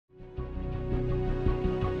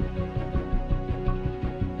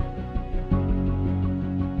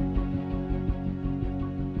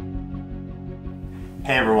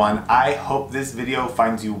Hey everyone, I hope this video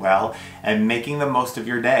finds you well and making the most of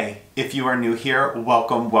your day. If you are new here,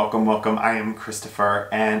 welcome, welcome, welcome. I am Christopher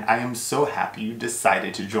and I am so happy you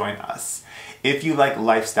decided to join us. If you like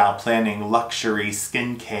lifestyle planning, luxury,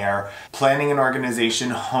 skincare, planning and organization,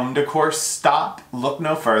 home decor, stop, look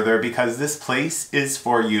no further because this place is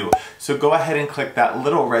for you. So go ahead and click that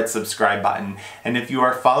little red subscribe button. And if you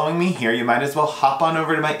are following me here, you might as well hop on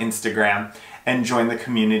over to my Instagram and join the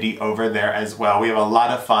community over there as well. We have a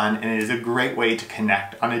lot of fun and it is a great way to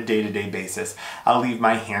connect on a day-to-day basis. I'll leave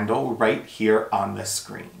my handle right here on the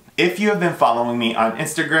screen. If you have been following me on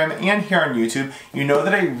Instagram and here on YouTube, you know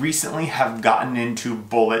that I recently have gotten into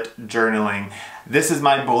bullet journaling. This is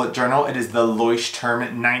my bullet journal. It is the Leuchtturm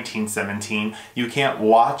 1917. You can't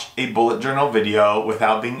watch a bullet journal video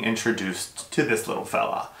without being introduced to this little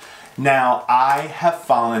fella. Now, I have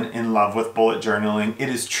fallen in love with bullet journaling. It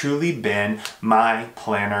has truly been my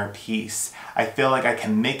planner piece. I feel like I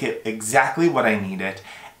can make it exactly what I need it,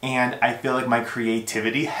 and I feel like my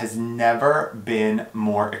creativity has never been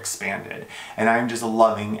more expanded. And I'm just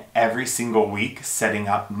loving every single week setting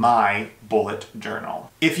up my bullet journal.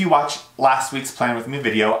 If you watched last week's Plan With Me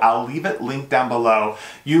video, I'll leave it linked down below.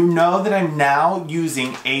 You know that I'm now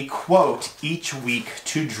using a quote each week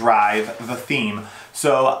to drive the theme.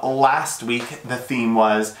 So last week the theme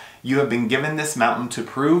was, "You have been given this mountain to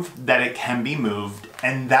prove that it can be moved,"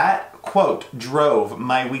 and that quote drove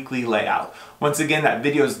my weekly layout. Once again, that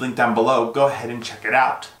video is linked down below. Go ahead and check it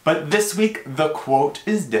out. But this week, the quote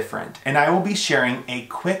is different, and I will be sharing a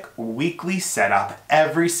quick weekly setup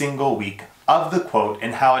every single week of the quote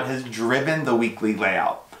and how it has driven the weekly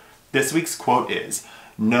layout. This week's quote is,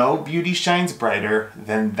 "No beauty shines brighter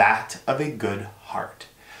than that of a good heart."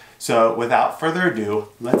 So without further ado,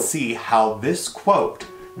 let's see how this quote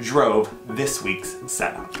drove this week's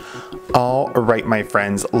setup. All right, my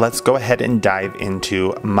friends, let's go ahead and dive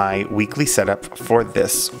into my weekly setup for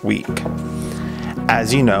this week.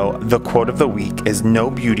 As you know, the quote of the week is, "No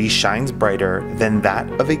beauty shines brighter than that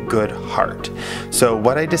of a good heart." So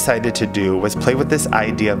what I decided to do was play with this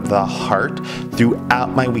idea of the heart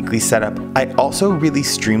throughout my weekly setup. I also really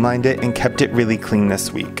streamlined it and kept it really clean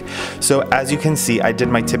this week. So as you can see, I did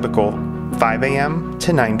my typical 5 a.m.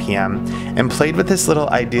 to 9 p.m. and played with this little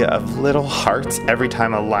idea of little hearts every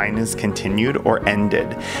time a line is continued or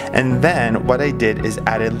ended. And then what I did is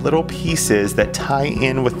added little pieces that tie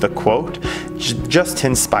in with the quote just to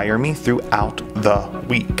inspire me throughout the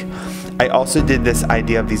week. I also did this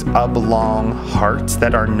idea of these oblong hearts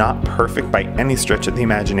that are not perfect by any stretch of the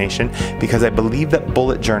imagination, because I believe that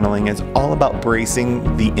bullet journaling is all about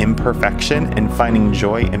bracing the imperfection and finding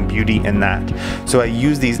joy and beauty in that. So I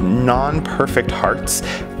use these non-perfect hearts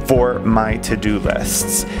for my to-do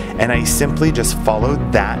lists, and I simply just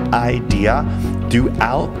followed that idea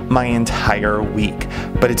throughout my entire week.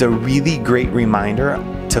 But it's a really great reminder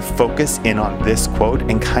to focus in on this quote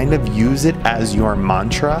and kind of use it as your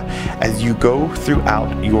mantra as you go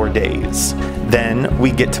throughout your days. Then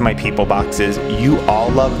we get to my people boxes. You all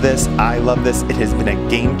love this, I love this. It has been a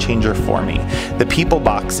game changer for me. The people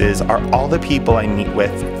boxes are all the people I meet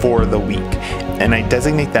with for the week, and I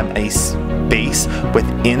designate them a space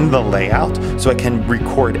within the layout so I can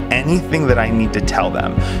record anything that I need to tell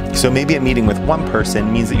them. So maybe a meeting with one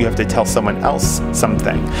person means that you have to tell someone else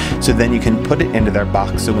something. So then you can put it into their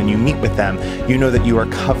box, so when you meet with them, you know that you are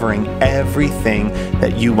covering everything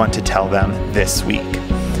that you want to tell them this week.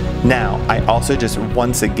 Now, I also just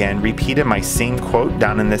once again repeated my same quote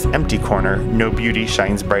down in this empty corner, "No beauty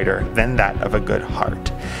shines brighter than that of a good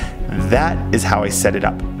heart." That is how I set it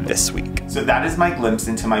up this week. So that is my glimpse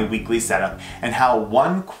into my weekly setup and how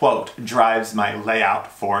one quote drives my layout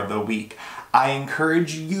for the week. I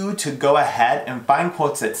encourage you to go ahead and find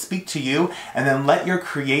quotes that speak to you, and then let your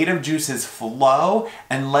creative juices flow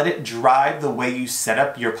and let it drive the way you set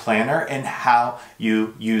up your planner and how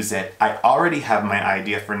you use it. I already have my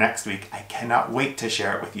idea for next week. I cannot wait to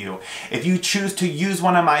share it with you. If you choose to use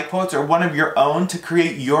one of my quotes or one of your own to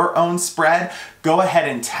create your own spread, go ahead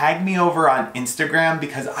and tag me over on Instagram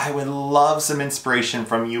because I would love some inspiration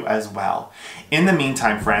from you as well. In the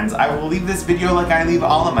meantime, friends, I will leave this video like I leave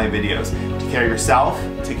all of my videos. Take care of yourself,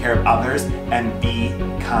 take care of others, and be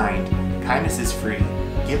kind. Kindness is free.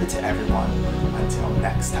 Give it to everyone. Until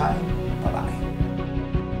next time, bye-bye.